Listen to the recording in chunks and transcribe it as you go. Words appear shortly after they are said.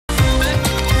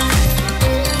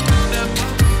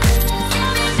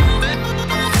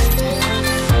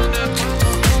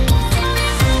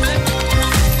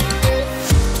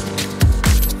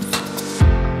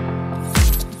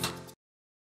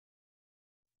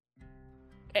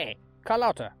Hey,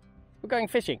 Carlotta, we're going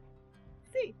fishing.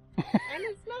 See, and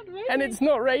it's not raining. And it's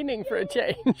not raining for a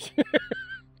change.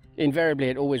 Invariably,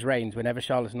 it always rains whenever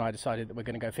Charlotte and I decided that we're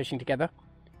going to go fishing together.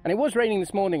 And it was raining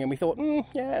this morning, and we thought,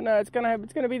 yeah, no, it's going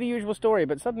to be the usual story.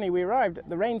 But suddenly we arrived,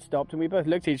 the rain stopped, and we both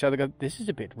looked at each other and go, this is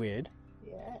a bit weird.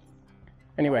 Yes.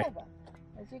 Anyway. However,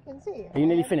 as you can see. Are you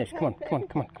nearly finished? Come on.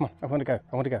 I want to go.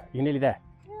 Are you nearly there?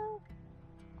 Yeah.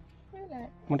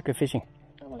 Relax. I want to go fishing.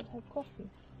 I want to have coffee.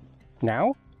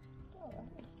 Now? Oh,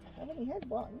 I've only had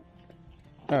one.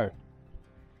 Oh.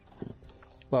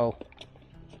 Well,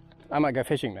 I might go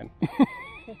fishing then.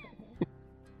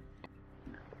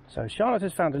 So Charlotte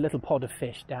has found a little pod of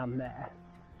fish down there.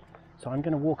 So I'm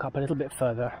going to walk up a little bit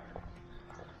further,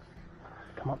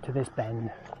 come up to this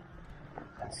bend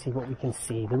and see what we can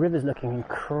see. The river's looking in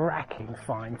cracking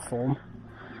fine form.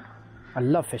 I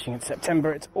love fishing in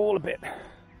September. It's all a bit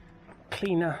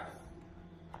cleaner.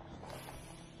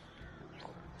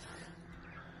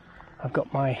 I've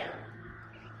got my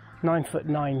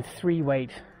 9'9"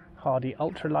 3-weight Hardy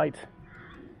Ultralight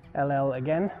LL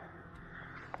again.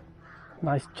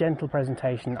 Nice gentle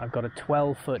presentation. I've got a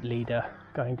 12-foot leader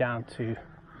going down to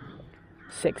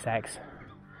 6x.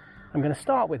 I'm going to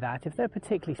start with that. If they're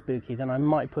particularly spooky, then I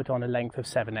might put on a length of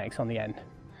 7x on the end.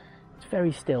 It's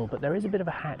very still, but there is a bit of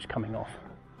a hatch coming off.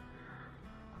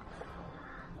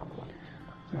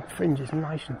 The fringe is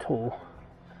nice and tall.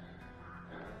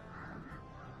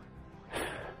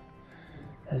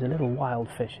 There's a little wild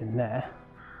fish in there.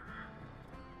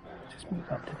 Just move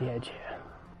up to the edge here.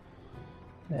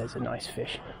 There's a nice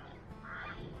fish.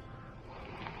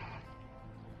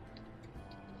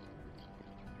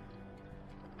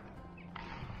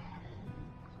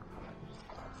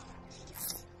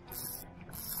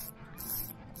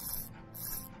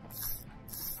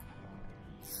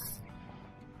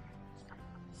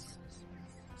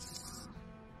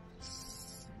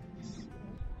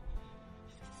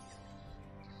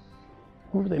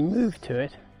 Oh, they moved to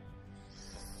it.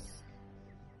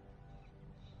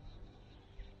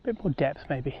 A bit more depth,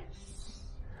 maybe.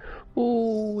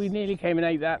 Oh, we nearly came and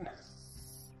ate that.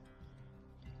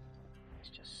 It's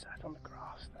just sat on the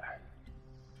grass there.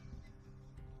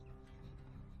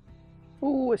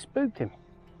 Oh, it spooked him.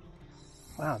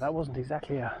 Wow, that wasn't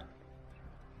exactly a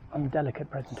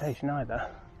undelicate presentation either.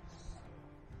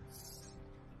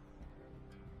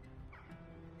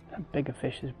 That bigger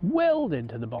fish has welled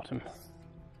into the bottom.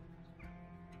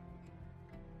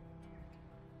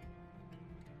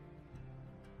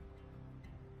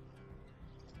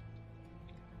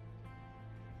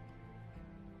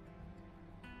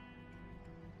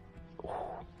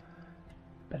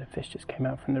 Better fish just came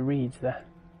out from the reeds there.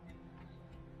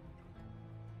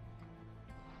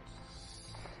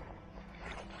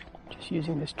 Just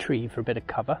using this tree for a bit of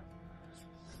cover.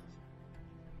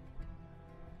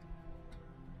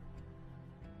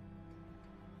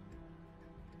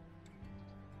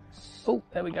 Oh,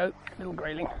 there we go, little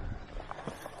grayling.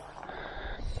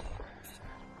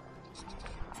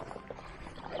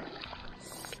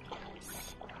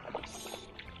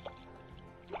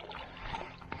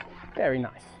 Very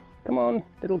nice. Come on,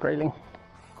 little grayling.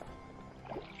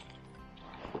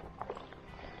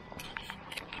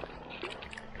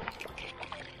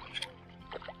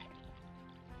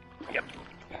 Yep.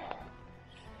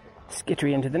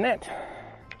 Skittery into the net.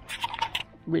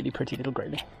 Really pretty little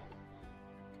grayling.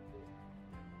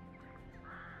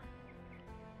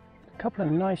 A couple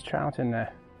of nice trout in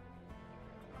there.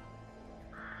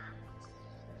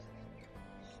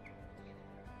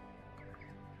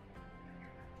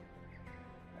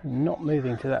 Not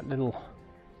moving to that little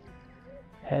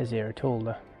hare's ear at all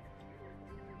though.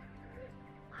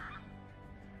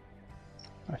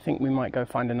 I think we might go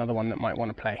find another one that might want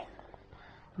to play.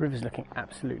 The river's looking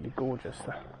absolutely gorgeous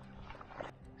though.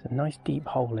 There's a nice deep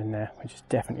hole in there which is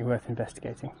definitely worth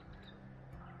investigating.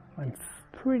 I'm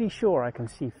pretty sure I can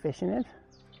see fish in it.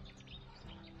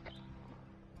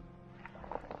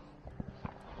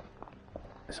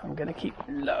 So I'm going to keep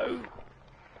low.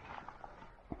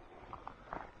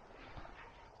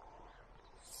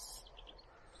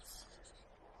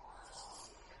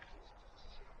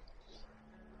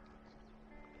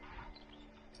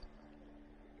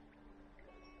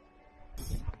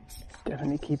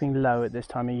 Definitely keeping low at this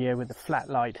time of year with the flat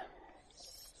light.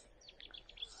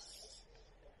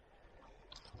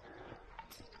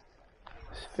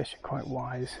 These fish are quite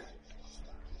wise.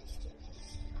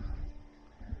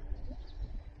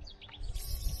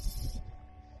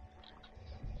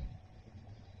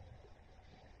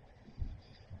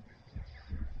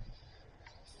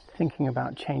 Thinking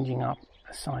about changing up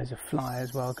the size of fly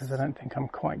as well, because I don't think I'm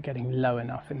quite getting low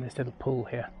enough in this little pool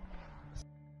here.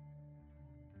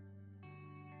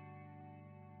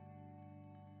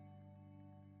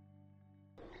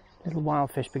 Little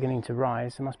wild fish beginning to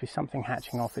rise. There must be something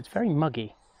hatching off. It's very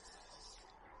muggy.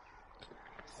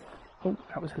 Oh,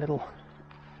 that was a little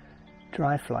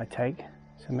dryfly take.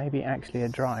 So maybe actually a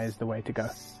dry is the way to go.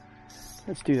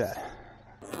 Let's do that.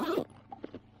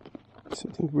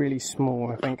 Something really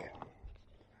small, I think.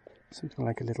 Something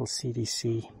like a little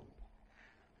CDC.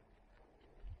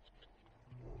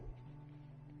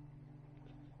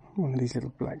 One of these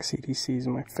little black CDCs are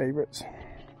my favourites.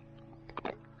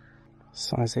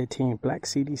 Size 18 black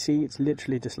CDC. It's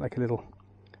literally just like a little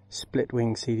split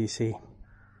wing CDC.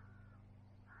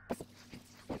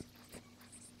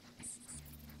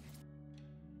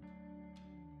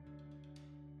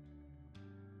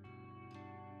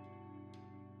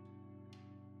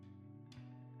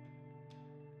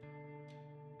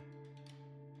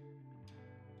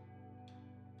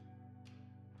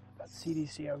 Let's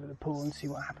CDC over the pool and see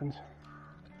what happens.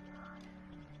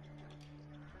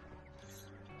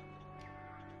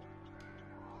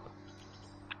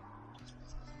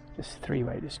 This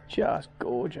 3-weight is just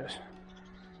gorgeous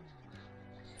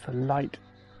for light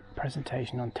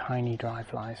presentation on tiny dry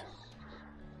flies.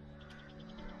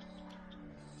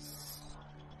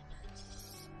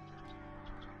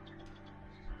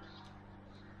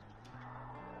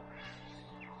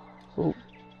 Oh,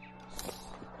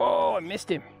 oh, I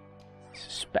missed him. I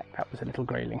suspect that was a little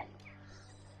grayling.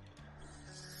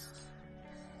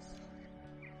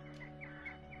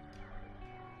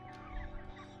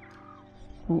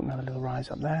 Ooh, another little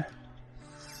rise up there.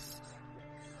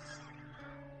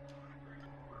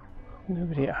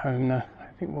 Nobody at home though. I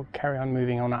think we'll carry on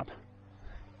moving on up.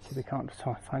 See if we can't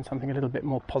find something a little bit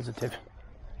more positive.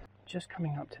 Just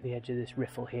coming up to the edge of this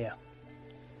riffle here.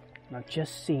 And I've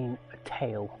just seen a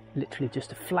tail, literally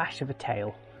just a flash of a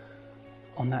tail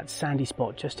on that sandy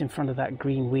spot just in front of that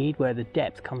green weed where the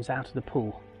depth comes out of the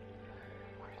pool.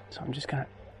 So I'm just going to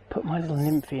put my little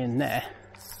nymphy in there.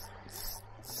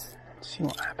 See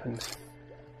what happens.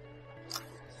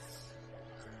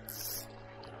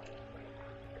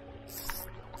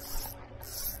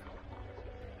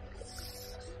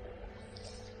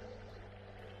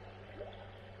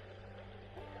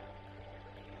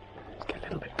 Let's get a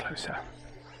little bit closer.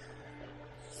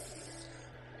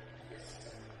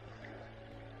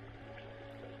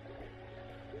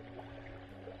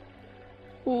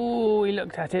 Oh, he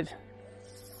looked at it.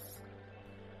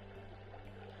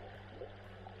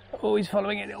 Oh, he's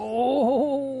following it.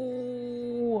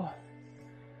 Oh!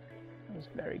 That was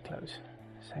very close.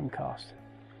 Same cast.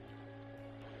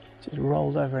 Just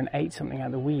rolled over and ate something out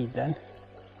of the weed then.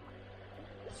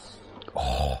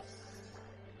 Oh!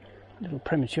 A little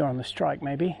premature on the strike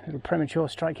maybe. A little premature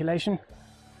strikulation.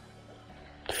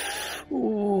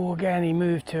 Oh, again he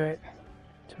moved to it.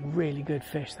 It's a really good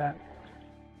fish that.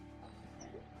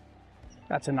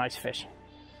 That's a nice fish.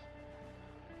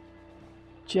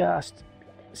 Just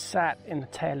sat in the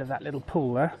tail of that little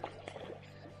pool there.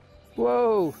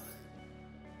 Whoa!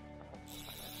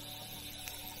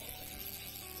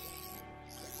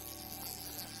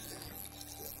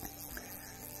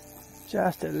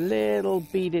 Just a little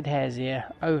beaded hare's ear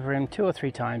over him 2 or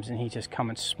 3 times and he just come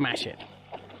and smash it.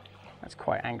 That's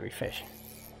quite angry fish.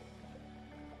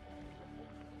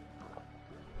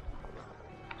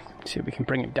 See if we can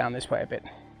bring him down this way a bit.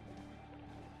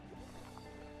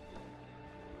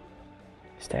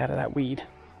 Stay out of that weed.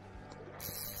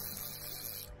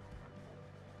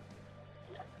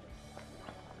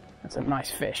 That's a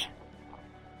nice fish.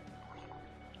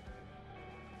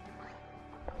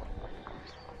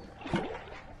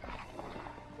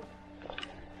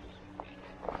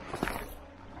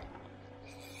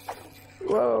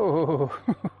 Whoa!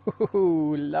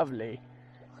 Lovely.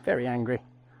 Very angry.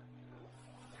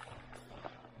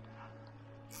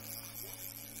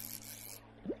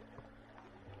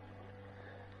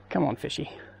 Come on, fishy.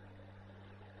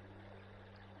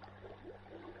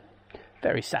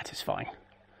 Very satisfying.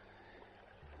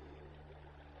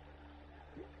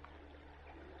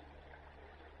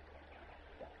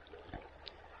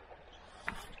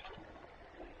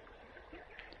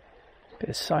 Bit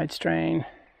of side strain.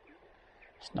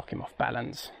 Just knock him off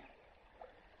balance.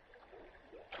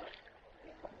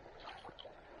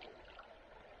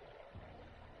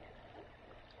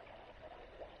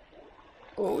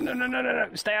 Oh, no, no, no, no, no.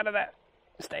 Stay out of that.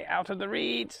 Stay out of the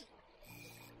reeds.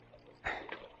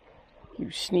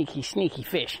 You sneaky, sneaky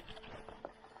fish.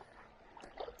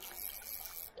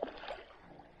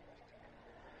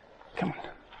 Come on.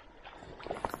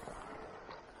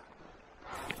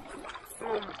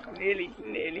 Oh, nearly,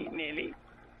 nearly, nearly.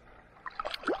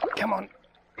 Come on.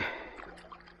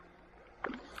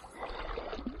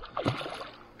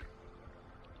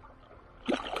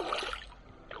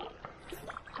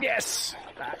 Yes. Yes!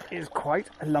 That is quite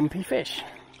a lumpy fish.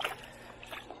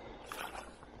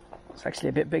 It's actually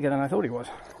a bit bigger than I thought he was.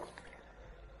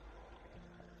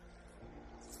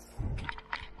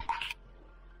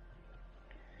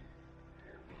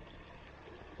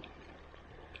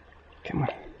 Come on.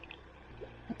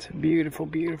 That's a beautiful,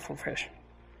 beautiful fish.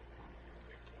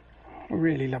 A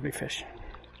really lovely fish.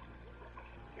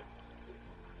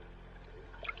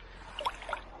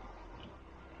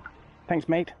 Thanks,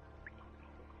 mate.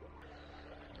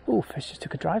 Oh, fish just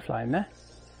took a dryfly in there.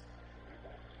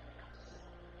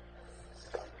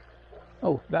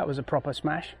 Oh, that was a proper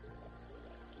smash.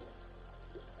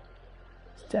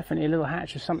 It's definitely a little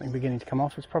hatch of something beginning to come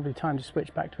off. It's probably time to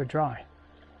switch back to a dry.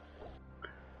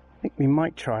 I think we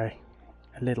might try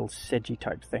a little sedgy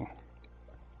type thing.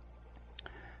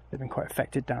 They've been quite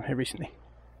affected down here recently.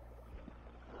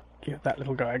 Give that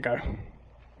little guy a go.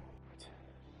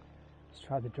 Let's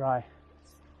try the dry.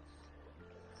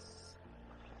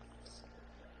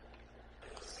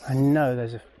 I know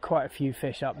there's quite a few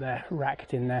fish up there,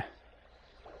 racked in there.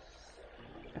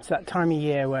 It's that time of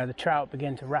year where the trout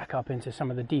begin to rack up into some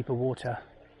of the deeper water.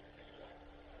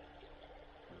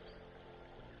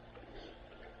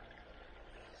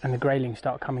 And the graylings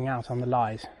start coming out on the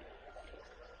lies.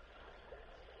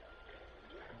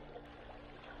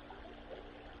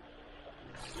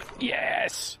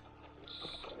 Yes!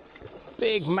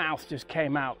 Big mouth just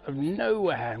came out of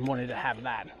nowhere and wanted to have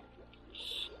that.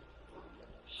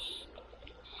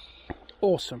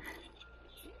 Awesome.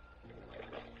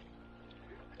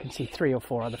 I can see 3 or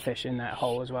 4 other fish in that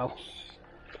hole as well.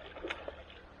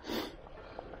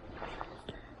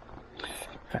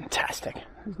 Fantastic.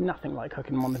 There's nothing like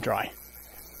hooking them on the dry.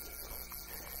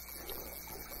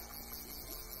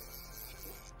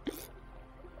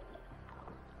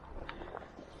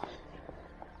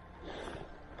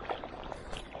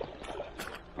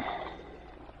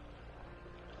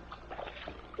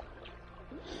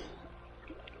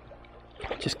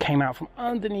 Just came out from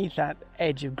underneath that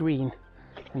edge of green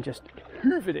and just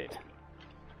hoovered it.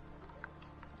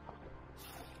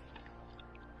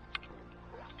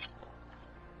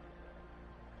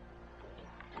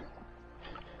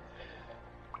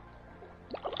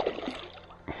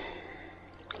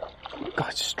 God,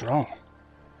 it's strong.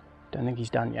 Don't think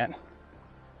he's done yet.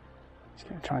 He's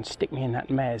going to try and stick me in that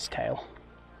mare's tail.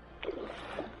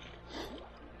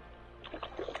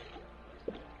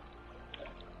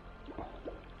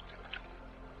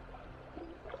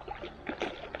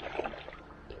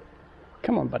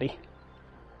 Come on, buddy.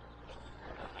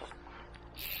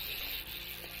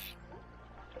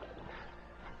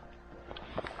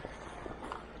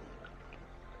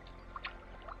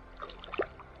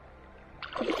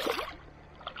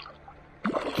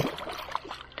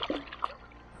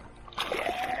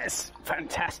 Yes,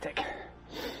 fantastic.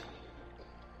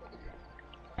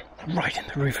 Right in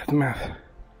the roof of the mouth.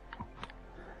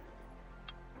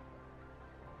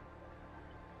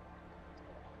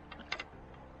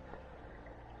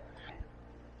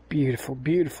 Beautiful,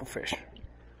 beautiful fish.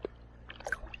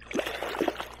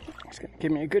 It's going to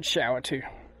give me a good shower too.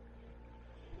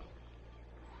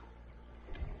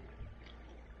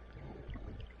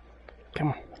 Come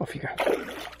on, off you go.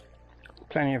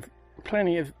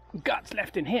 Plenty of guts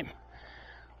left in him.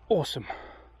 Awesome.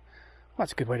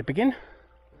 That's a good way to begin.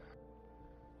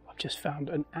 I've just found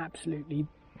an absolutely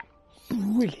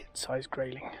brilliant sized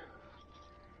grayling.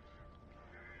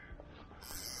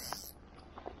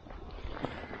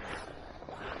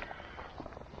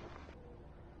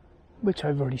 Which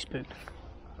I've already spooked.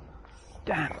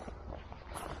 Damn.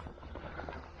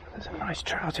 There's a nice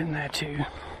trout in there too.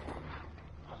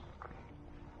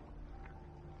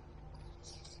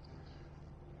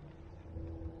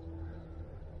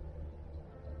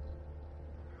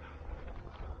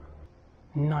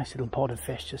 Nice little pod of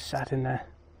fish just sat in there.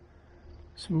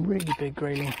 Some really big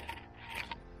grayling.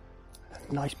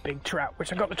 A nice big trout,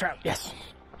 which I got the trout, yes.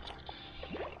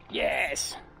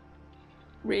 Yes!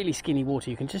 Really skinny water.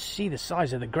 You can just see the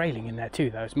size of the grayling in there too,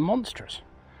 though. It's monstrous.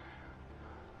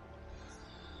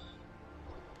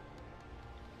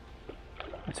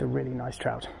 It's a really nice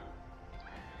trout.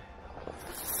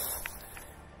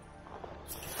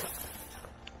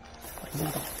 I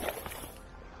need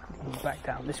to back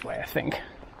down this way, I think.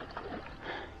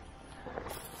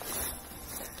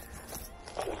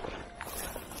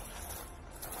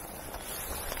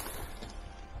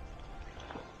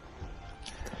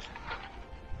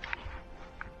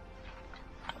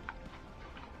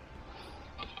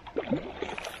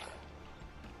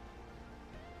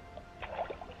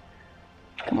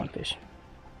 Come on, fish.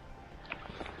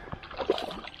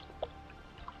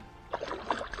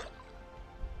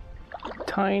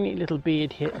 Tiny little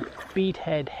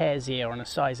beadhead hare's ear on a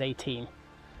size 18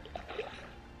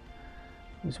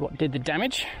 is what did the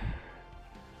damage.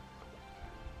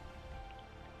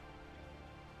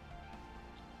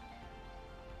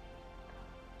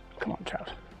 Come on,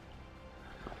 Trout.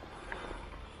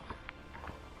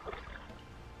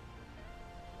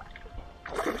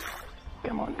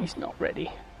 Come on, he's not ready.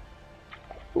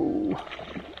 Ooh.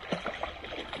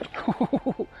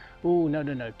 Ooh, no,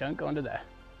 no, no, don't go under there.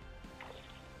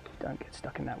 Don't get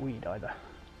stuck in that weed either.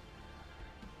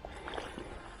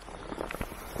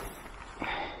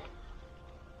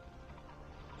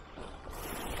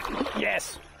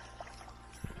 Yes!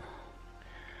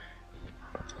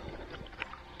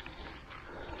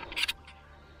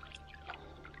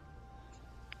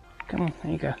 Come on,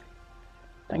 there you go.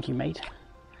 Thank you, mate.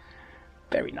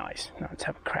 Very nice. Now let's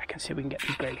have a crack and see if we can get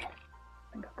these grayling.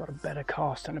 I think I've got a better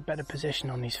cast and a better position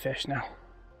on these fish now.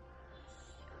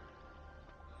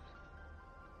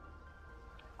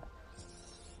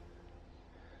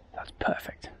 That's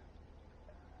perfect.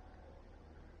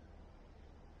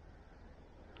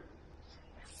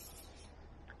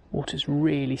 Water's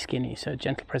really skinny, so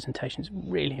gentle presentation is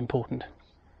really important.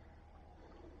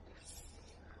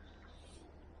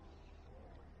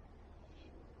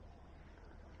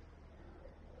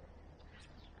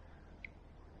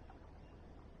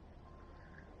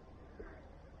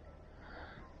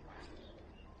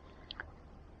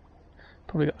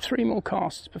 Probably got 3 more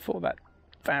casts before that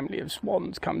family of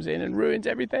swans comes in and ruins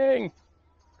everything.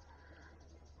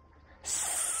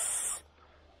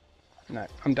 No,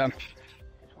 I'm done.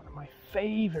 It's one of my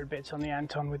favourite bits on the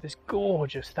Anton with this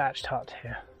gorgeous thatched hut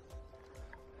here.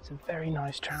 It's a very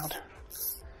nice trout.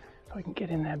 If I can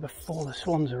get in there before the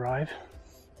swans arrive.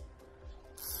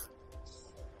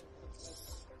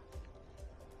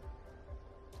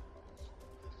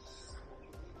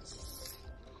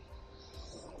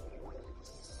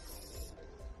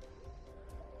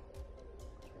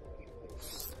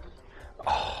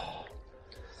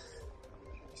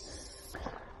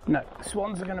 No, the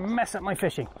swans are going to mess up my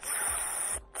fishing.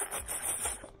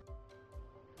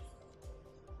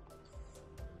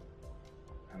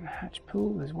 And the hatch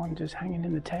pool, there's one just hanging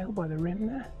in the tail by the rim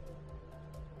there.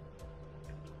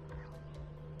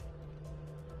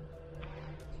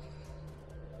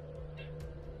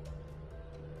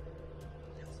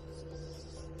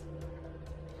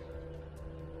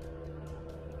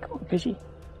 Come on, fishy.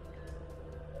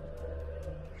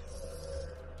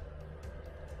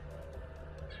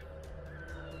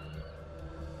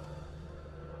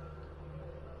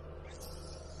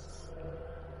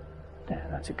 There,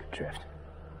 that's a good drift.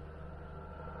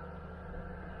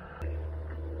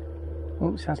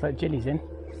 Oh, sounds like Gilly's in.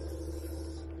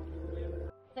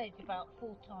 Sedge about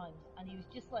 4 times, and he was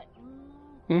just like,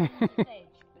 sedge.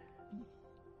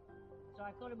 So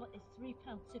I got him at this £3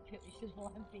 tippet, which is why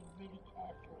I'm being really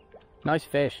careful. Nice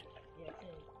fish. Yeah, it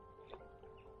is.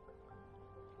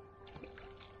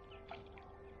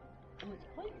 Oh, it's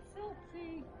quite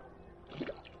salty.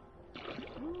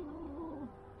 Ooh.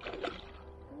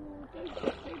 Oh, don't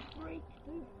break.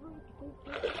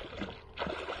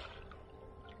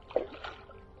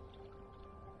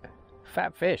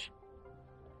 Fat fish.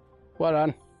 Well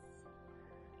done.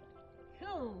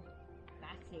 Cool.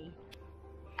 Batty.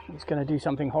 It's going to do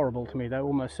something horrible to me though,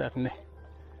 almost certainly.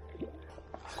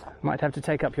 Might have to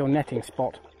take up your netting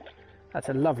spot. That's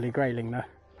a lovely grayling though.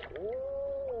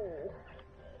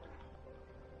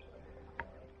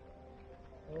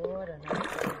 What a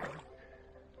nice one.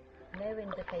 No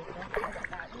indicator.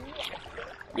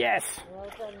 Yes! Well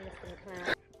done, Mr.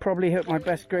 McLeod. Probably hit my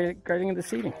best grayling of the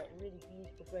season. Really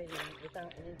beautiful grayling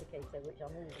without an indicator, which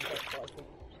I'm always impressed by.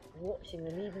 Watching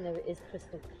them, even though it is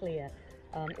crystal clear,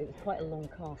 it was quite a long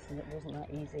cast and it wasn't that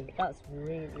easy. That's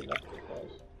really lovely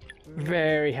fish.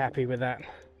 Very happy with that.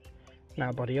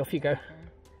 Now, buddy, off you go.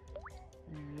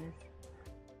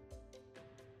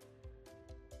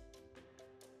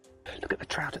 Look at the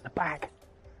trout at the back,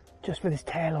 just with his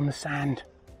tail on the sand.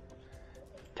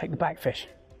 Take the back fish.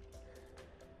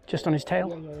 Just on his tail?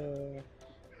 Yeah.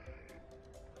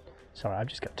 Sorry, I've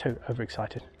just got too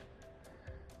overexcited.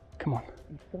 Come on.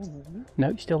 He's gone, isn't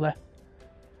No, he's still there.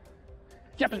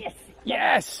 Yep. Yes!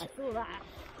 Yes! I saw that.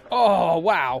 Oh,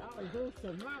 wow. That was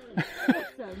awesome. That was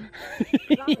awesome.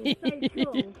 That was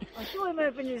so cool. I saw him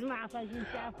open his mouth as you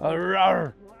said.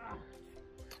 Roar. Wow.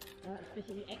 That's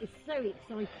fishing. It's so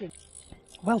exciting.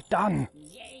 Well done.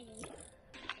 Yay!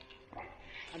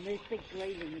 And those big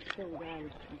graylings are still there,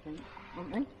 I think,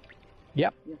 aren't they?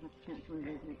 Yep. You'll have to catch one of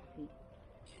those next week.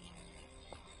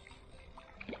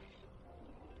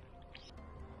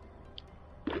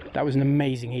 That was an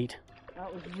amazing heat. That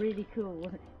That was really cool,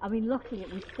 wasn't it? I mean, luckily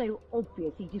it was so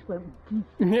obvious, he just went...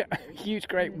 Yeah, huge,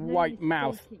 great white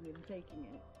mouth. Taking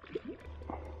it.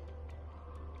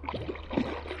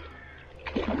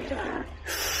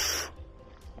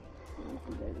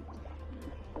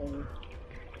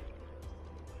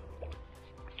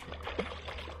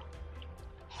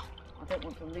 I don't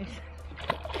want to lose.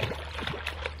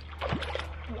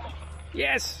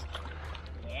 Yes!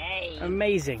 Yay!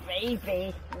 Amazing.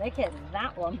 Baby, look at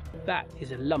that one. That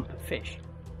is a lump of fish.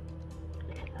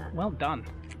 Well done.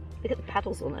 Look at the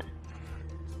paddles on it.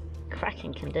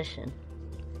 Cracking condition.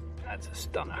 That's a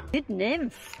stunner. Good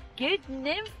nymph. Good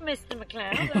nymph, Mr.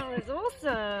 McLeod. That was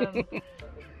awesome.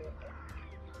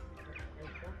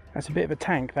 That's a bit of a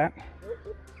tank, that.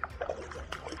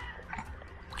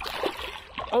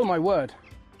 Oh my word.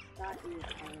 That is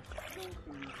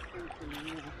stinking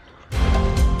nymph.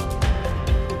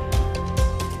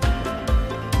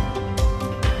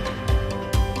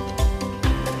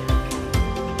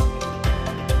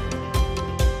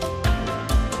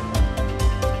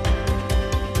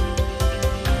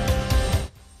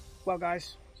 Well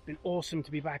guys, it's been awesome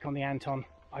to be back on the Anton.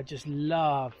 I just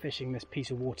love fishing this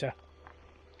piece of water,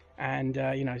 and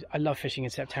you know, I love fishing in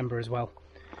September as well.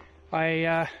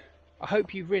 I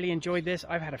hope you really enjoyed this.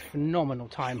 I've had a phenomenal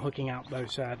time hooking out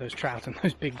those trout and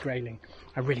those big grayling.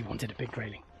 I really wanted a big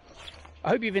grayling. I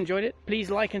hope you've enjoyed it. Please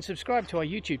like and subscribe to our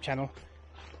YouTube channel,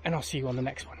 and I'll see you on the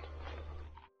next one.